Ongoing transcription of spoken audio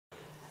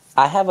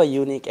I have a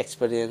unique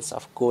experience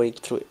of going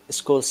through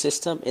school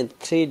system in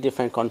three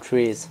different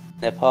countries: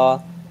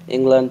 Nepal,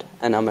 England,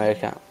 and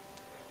America.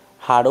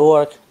 Hard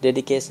work,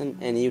 dedication,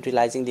 and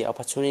utilizing the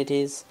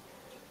opportunities,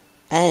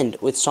 and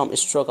with some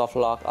stroke of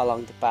luck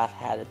along the path,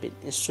 had been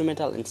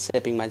instrumental in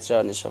shaping my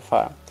journey so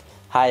far.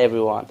 Hi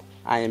everyone,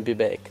 I am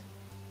Bibek.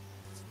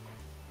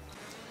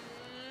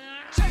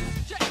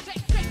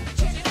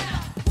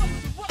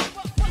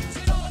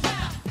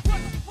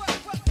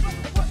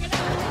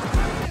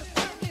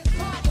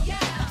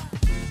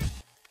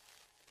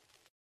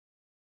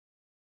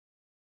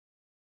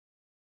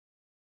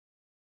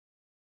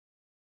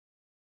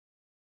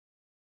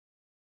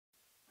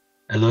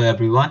 Hello,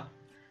 everyone.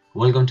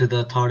 Welcome to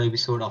the third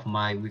episode of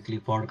my weekly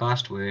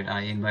podcast where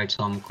I invite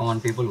some common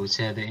people who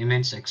share their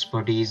immense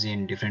expertise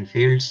in different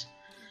fields.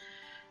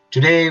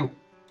 Today,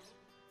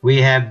 we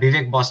have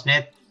Bibek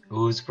Basnet,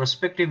 whose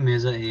prospective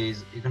major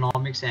is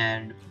economics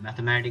and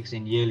mathematics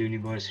in Yale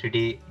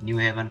University, New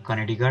Haven,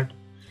 Connecticut.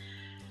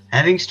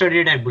 Having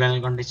studied at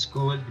Budhanilkantha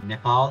School,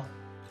 Nepal,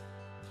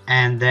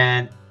 and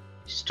then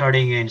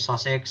studying in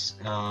Sussex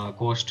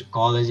Coast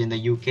College in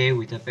the UK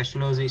with a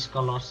Pestalozzi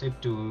Scholarship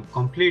to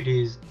complete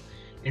his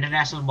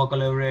International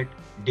Baccalaureate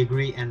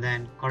degree, and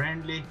then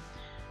currently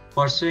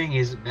pursuing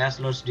his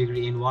bachelor's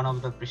degree in one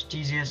of the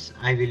prestigious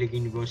Ivy League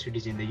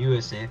universities in the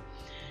USA.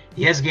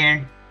 He has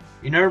gained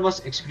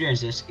enormous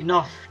experiences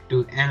enough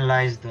to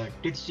analyze the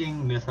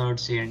teaching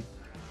methods in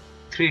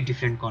three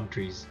different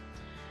countries.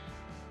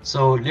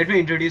 So let me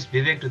introduce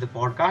Vivek to the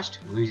podcast,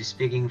 who is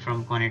speaking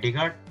from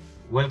Connecticut.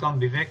 Welcome,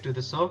 Vivek, to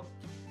the show.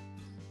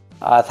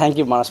 Thank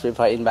you, Manasvi,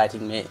 for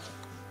inviting me.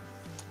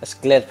 It's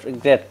great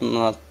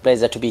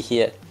pleasure to be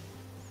here.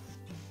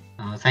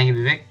 Thank you,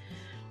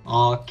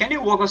 Vivek. Can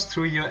you walk us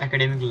through your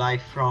academic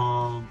life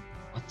from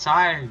a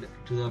child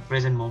to the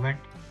present moment?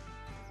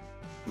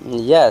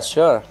 Yeah,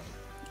 sure.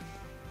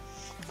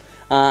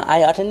 I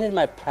attended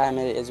my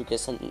primary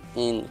education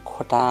in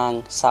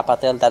Khotang,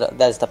 Sapatel.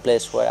 That is the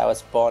place where I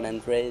was born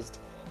and raised.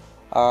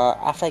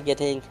 After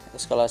getting a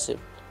scholarship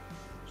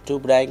to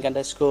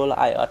Budhanilkantha School,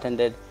 I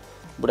attended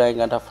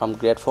Budhanilkantha from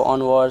grade 4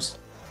 onwards.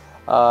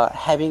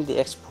 Having the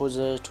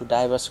exposure to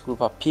diverse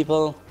group of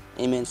people,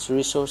 immense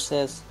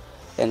resources,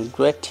 and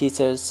great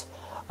teachers,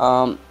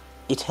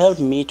 it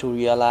helped me to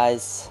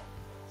realize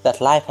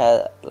that life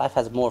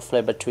has more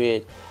flavor to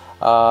it,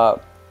 uh,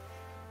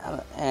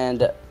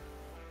 and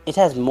it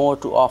has more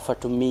to offer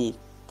to me.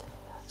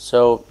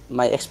 So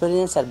my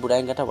experience at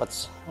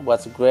Budhanilkantha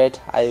was great.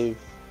 I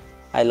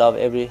love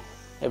every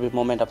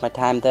moment of my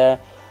time there.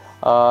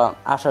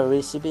 After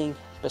receiving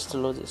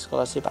Pestalozzi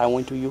Scholarship, I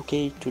went to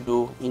UK to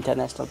do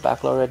International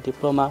Baccalaureate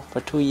diploma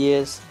for 2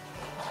 years,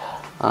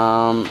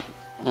 um,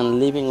 and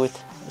living with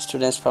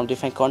students from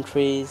different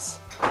countries,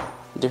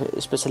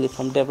 especially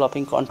from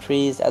developing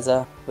countries, as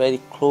a very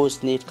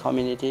close knit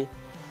community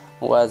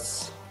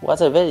was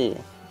a very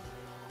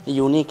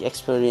unique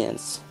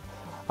experience.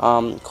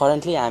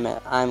 Currently,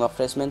 I'm a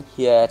freshman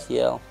here at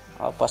Yale,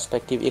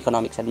 Perspective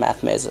Economics and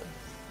Math major.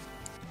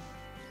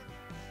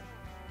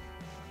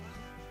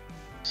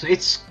 So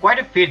it's quite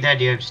a feat that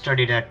you have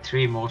studied at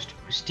three most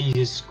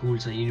prestigious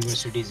schools or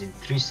universities in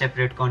three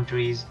separate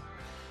countries.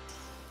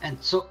 And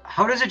so,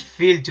 how does it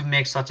feel to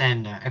make such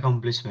an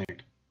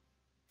accomplishment?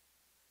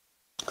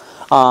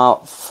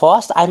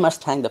 First, I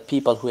must thank the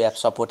people who have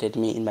supported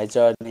me in my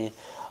journey,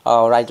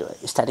 right,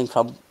 starting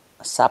from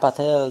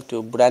Sapatel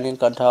to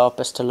Budhanilkantha,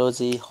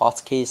 Pestalozzi,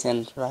 Hotchkiss,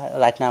 and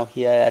right now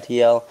here at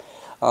Yale.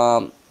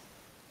 Um,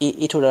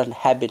 it wouldn't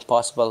have been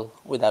possible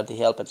without the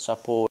help and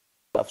support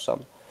of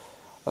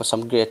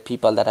some great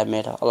people that I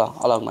met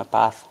along my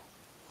path.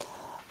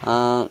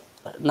 Uh,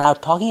 Now,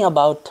 talking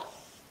about,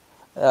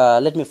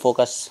 let me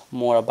focus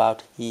more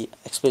about the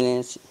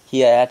experience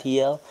here at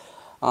Yale.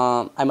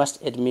 I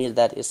must admit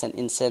that it's an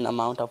insane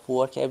amount of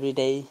work every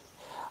day.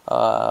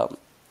 Uh,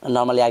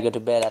 Normally, I go to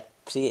bed at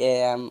 3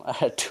 a.m.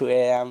 or 2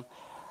 a.m.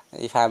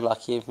 If I'm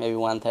lucky, maybe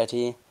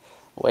 1:30.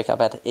 Wake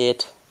up at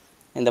 8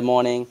 in the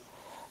morning.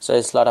 So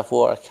it's a lot of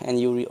work. And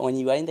when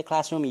you are in the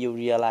classroom, you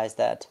realize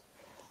that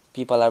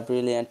people are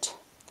brilliant.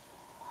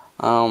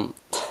 Um,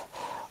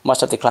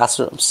 Most of the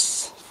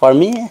classrooms, for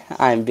me,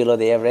 I'm below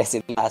the average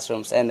in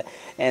classrooms,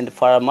 and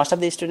for most of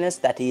the students,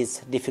 that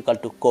is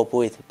difficult to cope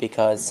with,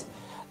 because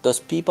those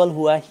people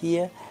who are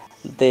here,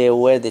 they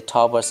were the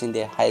toppers in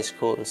their high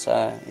schools,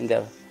 in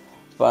their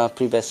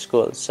previous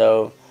schools.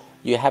 So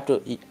you have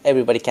to,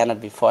 everybody cannot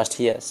be first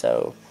here.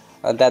 So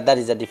that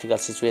is a difficult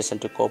situation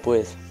to cope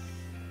with.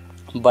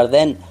 But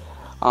then,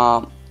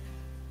 um,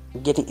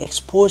 getting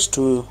exposed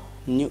to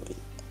new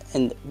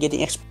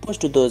getting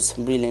exposed to those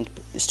brilliant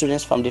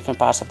students from different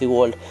parts of the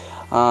world,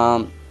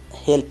 um,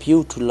 help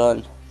you to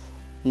learn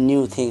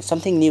new things,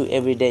 something new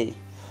every day.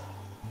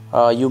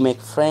 You make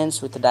friends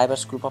with a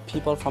diverse group of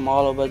people from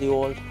all over the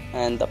world,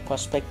 and the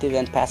perspective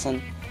and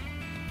passion,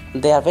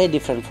 they are very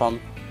different from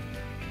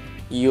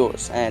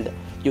yours, and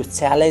you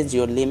challenge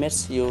your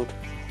limits. You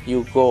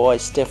go a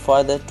step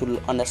further to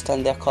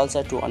understand their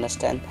culture, to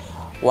understand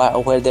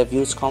where their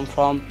views come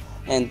from,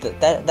 and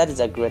that is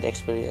a great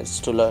experience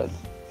to learn.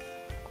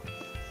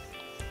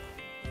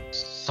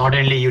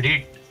 certainly you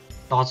did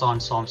touch on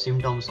some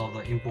symptoms of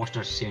the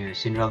imposter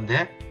syndrome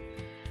there.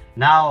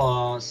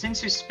 Now,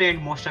 since you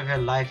spent most of your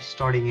life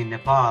studying in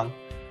Nepal,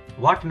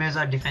 what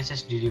major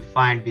differences did you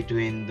find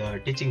between the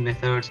teaching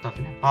methods of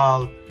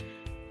Nepal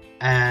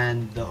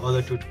and the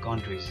other two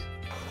countries?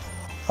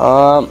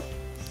 Um,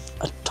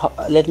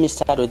 Let me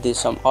start with this,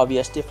 some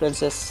obvious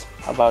differences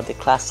about the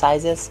class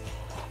sizes.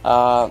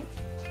 Uh,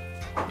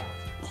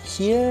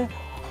 Here,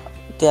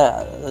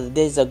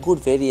 there's a good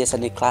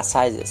variation in class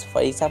sizes.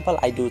 For example,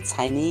 I do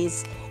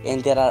Chinese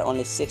and there are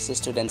only 6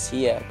 students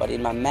here, but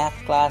in my math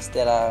class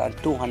there are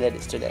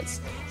 200 students.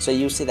 So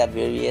you see that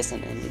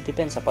variation, and it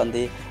depends upon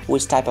the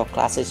which type of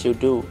classes you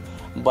do.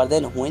 But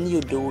then when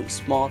you do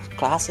small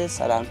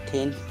classes around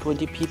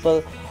 10-20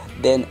 people,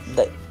 then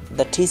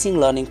the teaching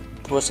learning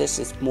process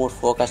is more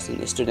focused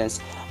in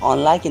students.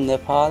 Unlike in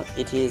Nepal,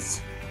 it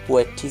is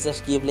where teachers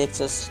give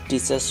lectures,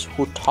 teachers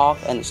who talk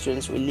and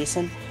students will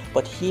listen.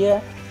 But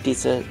here,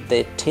 teachers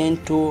they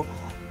tend to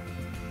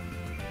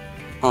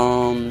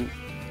um,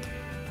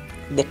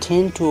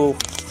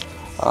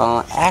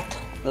 act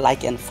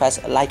like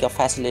like a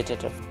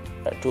facilitator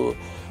to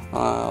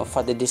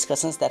for the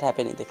discussions that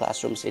happen in the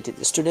classrooms. It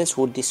is students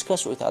who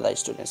discuss with other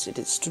students. It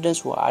is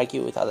students who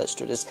argue with other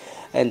students,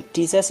 and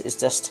teachers is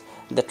just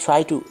they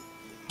try to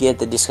get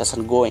the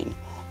discussion going.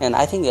 And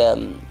I think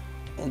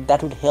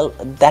that would help.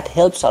 That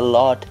helps a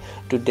lot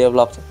to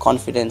develop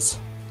confidence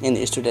in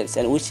the students.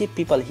 And we see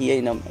people here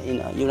in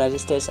United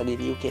States and in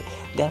the UK,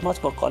 they are much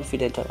more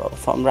confident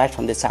from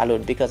the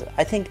childhood, because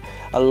I think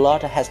a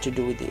lot has to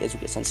do with the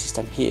education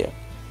system here.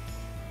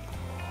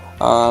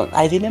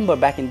 I remember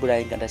back in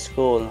Budhanilkantha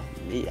School,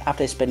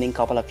 after spending a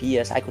couple of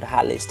years, I could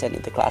hardly stand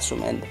in the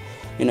classroom and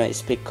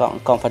speak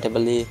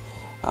comfortably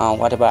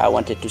whatever I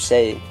wanted to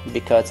say,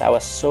 because I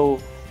was so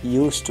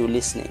used to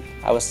listening.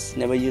 I was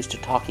never used to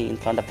talking in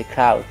front of the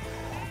crowd,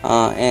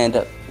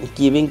 and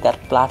giving that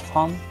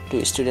platform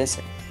to students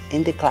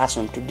in the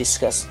classroom to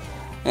discuss,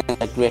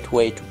 and a great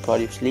way to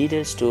produce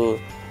leaders, to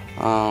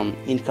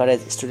encourage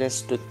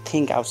students to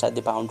think outside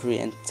the boundary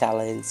and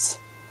challenge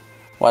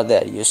what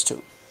they are used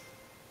to.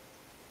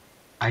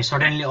 I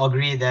certainly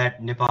agree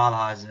that Nepal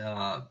has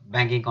a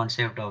banking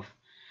concept of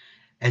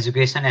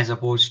education as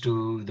opposed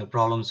to the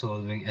problem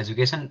solving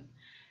education,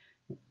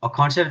 a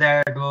concept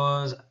that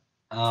was,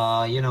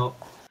 you know,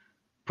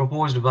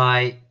 proposed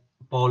by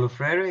Paulo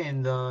Freire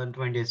in the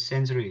 20th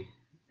century.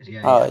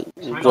 Yeah, yeah, Uh,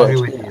 so I agree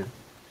Great, with yeah. you.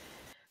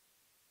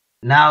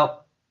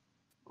 Now,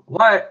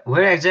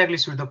 where exactly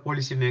should the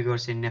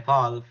policymakers in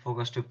Nepal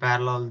focus to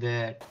parallel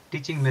their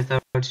teaching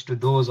methods to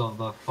those of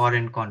the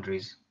foreign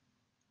countries?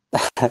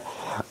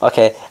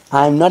 Okay,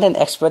 I'm not an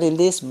expert in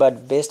this,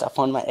 but based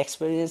upon my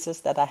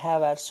experiences that I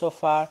have had so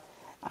far,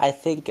 I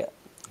think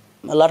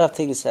a lot of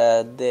things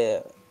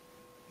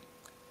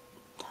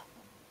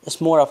it's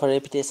more of a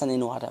repetition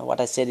in what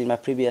I said in my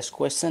previous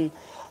question.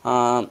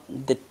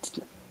 That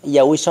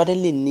yeah, we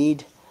certainly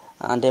need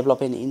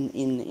developing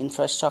in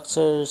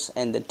infrastructures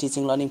and the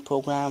teaching learning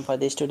program for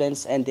the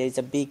students, and there is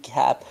a big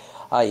gap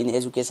in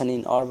education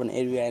in urban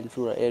area and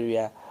rural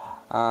area.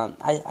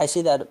 I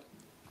see that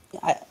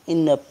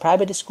in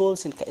private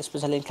schools,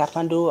 especially in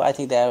Kathmandu, I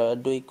think they are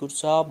doing a good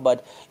job.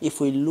 But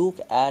if we look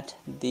at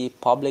the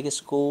public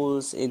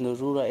schools in the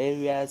rural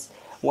areas,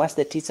 once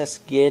the teachers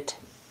get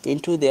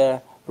into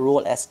their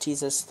role as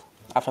teachers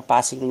after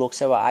passing Lok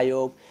Seva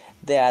Ayog,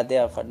 they are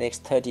there for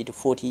next 30 to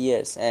 40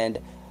 years, and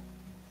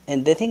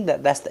they think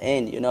that that's the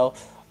end.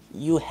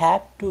 You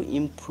have to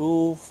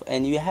improve,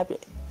 and you have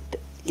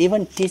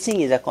even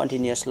teaching is a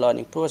continuous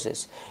learning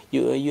process.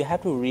 You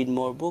have to read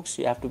more books,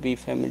 you have to be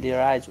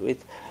familiarized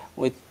with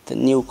the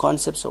new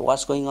concepts of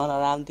what's going on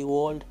around the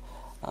world,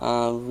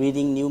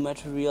 reading new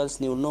materials,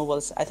 new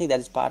novels. I think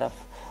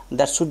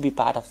that should be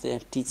part of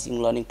the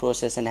teaching learning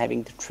process, and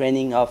having the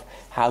training of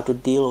how to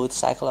deal with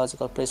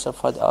psychological pressure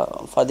for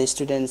the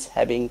students,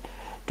 having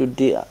to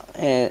deal,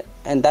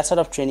 and that sort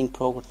of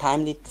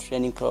timely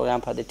training program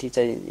for the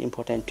teacher is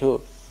important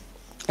too.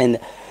 And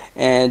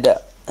and uh,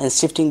 and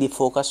shifting the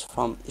focus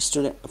from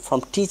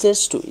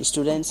teachers to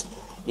students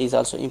is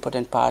also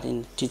important part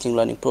in teaching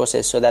learning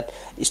process, so that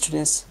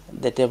students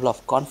they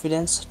develop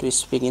confidence to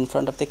speak in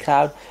front of the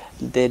crowd.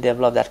 They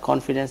develop that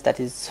confidence that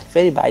is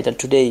very vital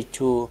today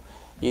to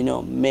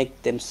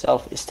make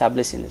themselves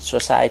established in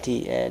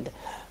society, and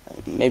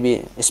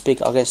maybe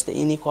speak against the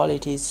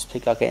inequalities,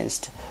 speak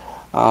against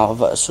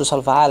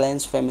social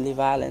violence, family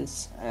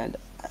violence, and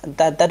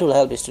that will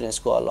help the students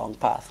go a long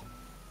path.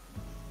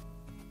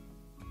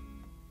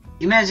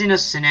 Imagine a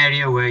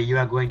scenario where you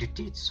are going to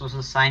teach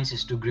social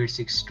sciences to grade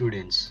 6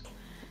 students.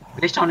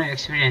 Based on your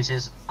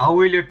experiences, how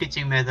will your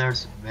teaching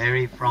methods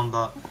vary from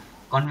the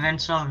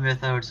conventional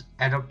methods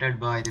adopted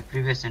by the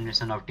previous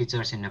generation of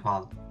teachers in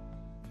Nepal?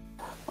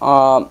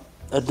 Um,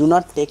 do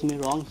not take me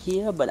wrong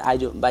here, but I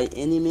do by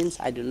any means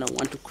I do not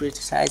want to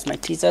criticize my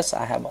teachers.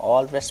 I have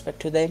all respect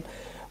to them,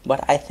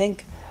 but I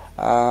think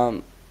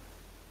um,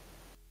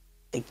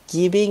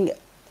 giving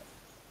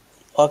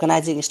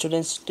organizing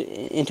students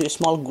into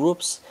small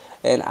groups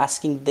and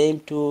asking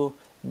them to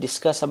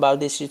discuss about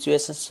these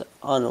situations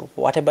on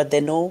whatever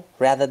they know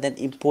rather than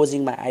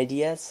imposing my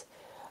ideas.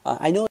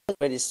 I know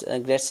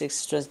that grade 6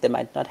 students, they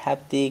might not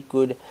have the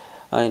good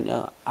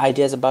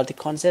ideas about the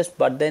concepts,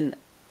 but then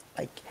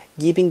like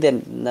giving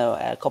them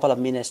a couple of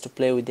minutes to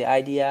play with the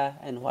idea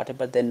and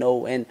whatever they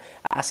know, and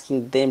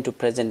asking them to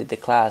present in the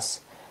class,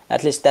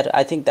 at least that,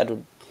 I think that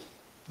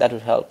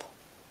would help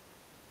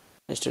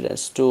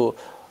students to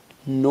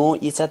know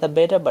each other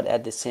better, but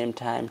at the same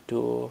time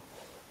to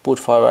put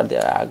forward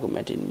their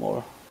argument in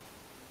more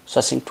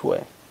succinct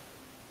way.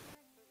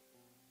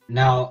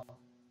 Now,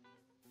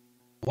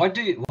 what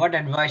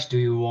advice do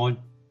you want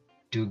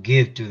to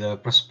give to the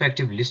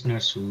prospective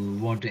listeners who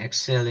want to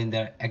excel in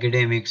their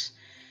academics,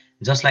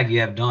 just like you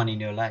have done in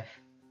your life?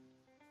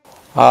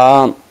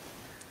 Um,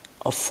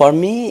 for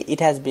me, it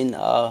has been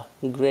a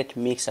great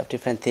mix of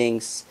different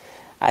things.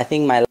 I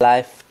think my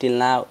life till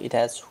now, it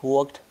has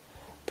worked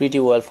pretty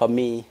well for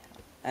me,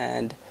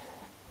 and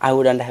I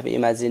wouldn't have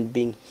imagined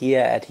being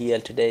here at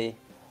Yale today,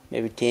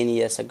 maybe 10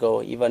 years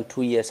ago, even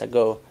 2 years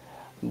ago.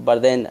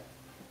 But then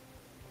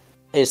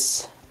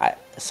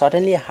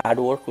certainly hard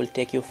work will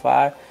take you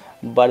far,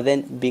 but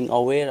then being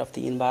aware of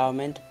the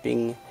environment,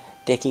 being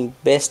taking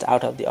best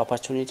out of the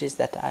opportunities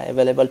that are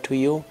available to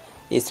you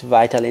is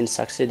vital in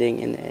succeeding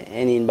in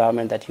any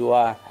environment that you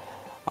are.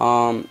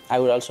 I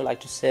would also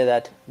like to say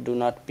that do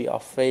not be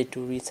afraid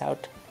to reach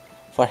out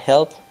for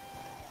help,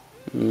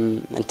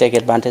 and take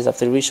advantage of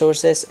the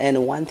resources.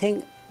 And one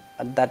thing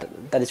that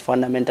is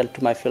fundamental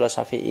to my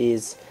philosophy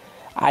is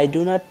I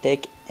do not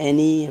take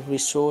any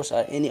resource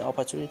or any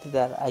opportunity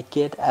that I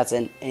get as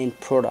an end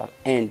product.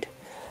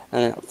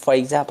 For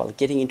example,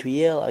 getting into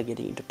Yale or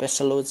getting into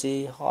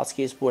Pestalozzi,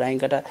 Hotchkiss,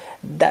 Budhanilkantha,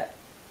 that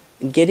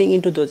getting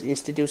into those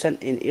institutions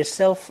in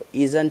itself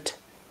is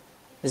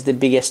the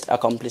biggest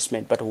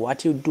accomplishment. But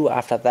what you do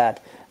after that,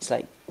 it's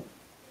like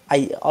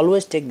I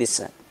always take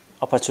these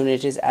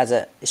opportunities as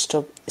a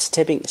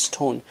stepping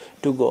stone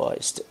to go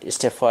a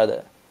step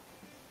further.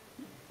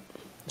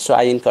 So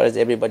I encourage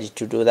everybody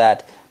to do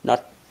that,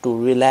 not to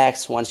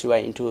relax once you are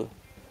into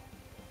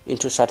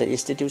certain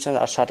institutions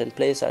or certain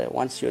place, or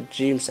once your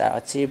dreams are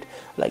achieved,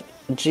 like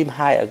dream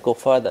higher, go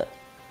further.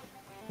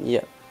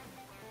 Yeah.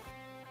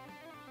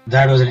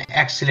 That was an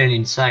excellent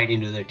insight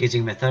into the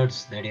teaching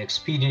methods that you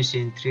experienced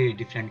in 3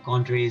 different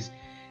countries,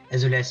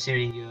 as well as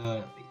sharing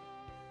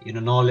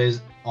your knowledge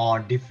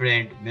on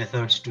different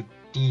methods to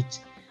teach,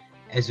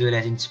 as well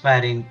as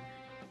inspiring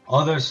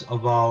others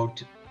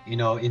about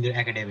in their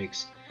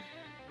academics.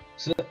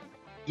 So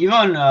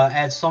even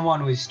as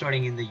someone who is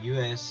studying in the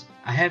US,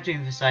 I have to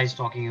emphasize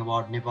talking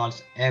about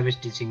Nepal's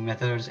average teaching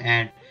methods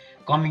and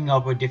coming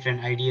up with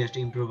different ideas to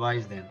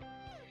improvise them.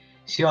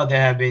 Sure,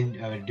 there have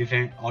been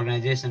different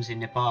organizations in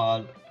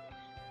Nepal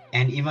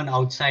and even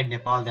outside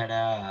Nepal that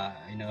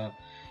are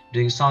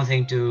doing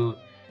something to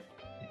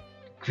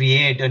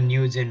create a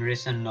new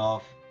generation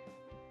of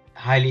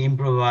highly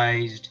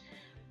improvised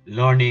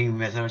learning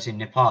methods in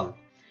Nepal.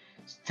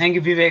 Thank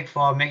you, Vivek,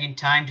 for making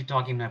time to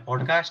talk in my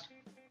podcast.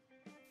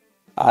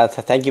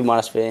 Thank you,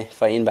 Manasve,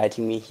 for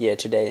inviting me here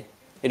today.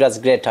 It was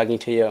great talking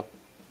to you.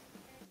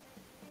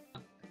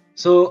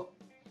 So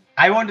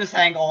I want to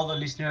thank all the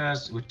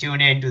listeners who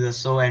tune in to the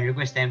show and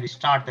request them to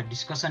start the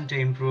discussion to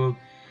improve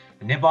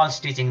Nepal's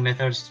teaching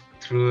methods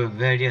through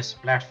various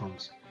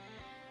platforms.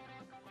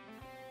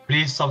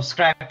 Please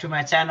subscribe to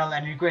my channel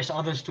and request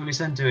others to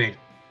listen to it.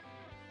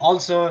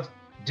 Also,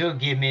 do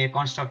give me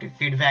constructive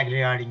feedback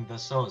regarding the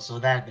show so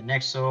that the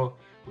next show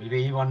will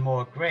be even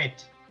more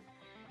great.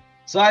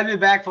 So I'll be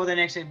back for the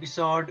next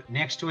episode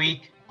next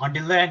week.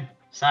 Until then,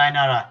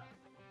 sayonara.